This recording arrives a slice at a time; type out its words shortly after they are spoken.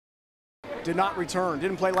did not return.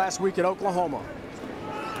 Didn't play last week at Oklahoma.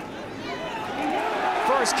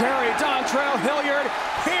 First carry, Dontrell Hilliard.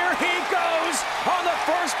 Here he goes on the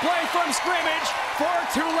first play from scrimmage for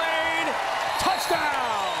Tulane.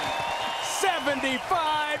 Touchdown!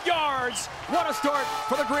 75 yards. What a start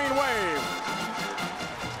for the Green Wave.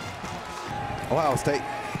 Ohio State.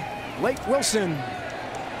 Lake Wilson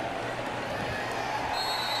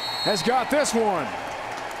has got this one.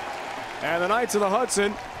 And the Knights of the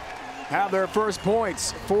Hudson have their first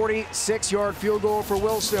points. 46-yard field goal for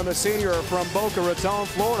Wilson, the senior from Boca Raton,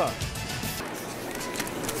 Florida.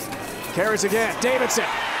 Carries again. Davidson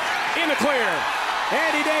in the clear.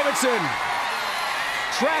 Andy Davidson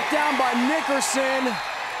tracked down by Nickerson.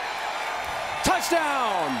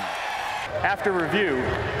 Touchdown! After review,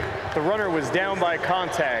 the runner was down by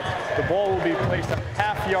contact. The ball will be placed on the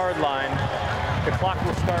half-yard line. The clock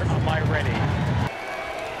will start on my ready.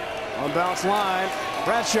 On bounce line,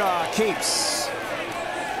 Bradshaw keeps.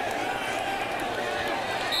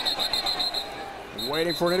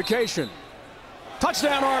 Waiting for an indication.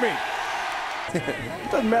 Touchdown, Army.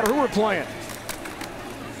 Doesn't matter who we're playing.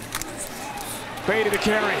 Beatty to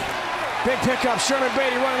carry. Big pickup, Sherman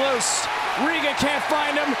Beatty running loose. Regan can't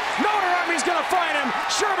find him. Notre Army's gonna find him.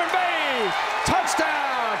 Sherman Beatty,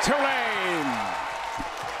 touchdown, Tulane.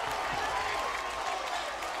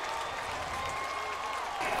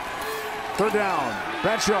 Third down,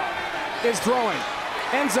 Bradshaw is throwing.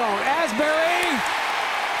 End zone, Asbury.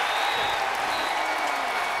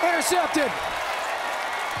 Intercepted.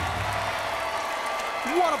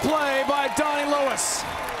 What a play by Donnie Lewis.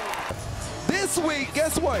 This week,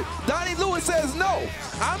 guess what? Donnie Lewis says, no,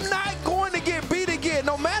 I'm not going to get beat again.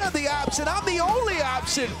 No matter the option, I'm the only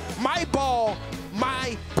option. My ball,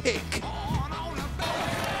 my pick.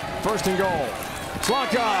 First and goal.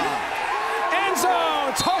 Slonka. End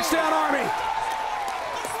zone. Touchdown, Army.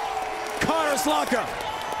 Connor Slonka.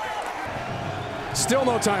 Still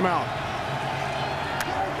no timeout.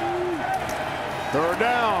 Third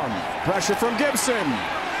down. Pressure from Gibson.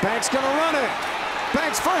 Banks gonna run it.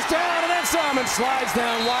 Banks first down and then some, and slides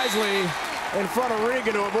down wisely in front of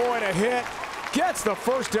Regan to avoid a hit. Gets the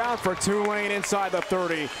first down for Tulane inside the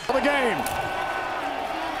 30 of the game.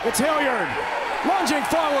 It's Hilliard lunging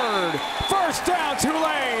forward. First down,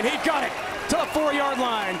 Tulane. He got it to the 4-yard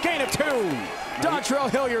line. Gain of 2. Dontrell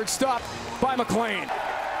Hilliard stopped by McLean.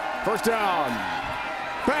 First down.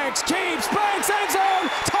 Banks keeps. Banks end zone.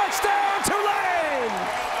 Touchdown, Tulane.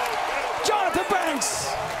 Jonathan Banks.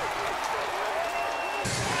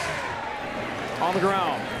 On the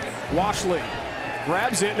ground, Washley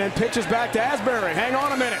grabs it and then pitches back to Asbury. Hang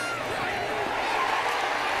on a minute.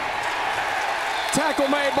 Tackle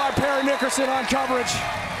made by Perry Nickerson on coverage.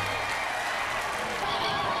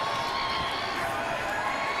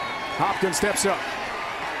 Hopkins steps up.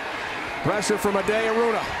 Pressure from Ade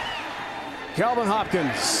Aruna. Calvin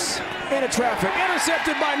Hopkins into traffic.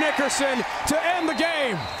 Intercepted by Nickerson to end the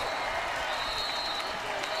game.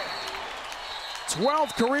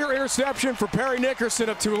 12th career interception for Perry Nickerson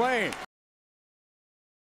of Tulane.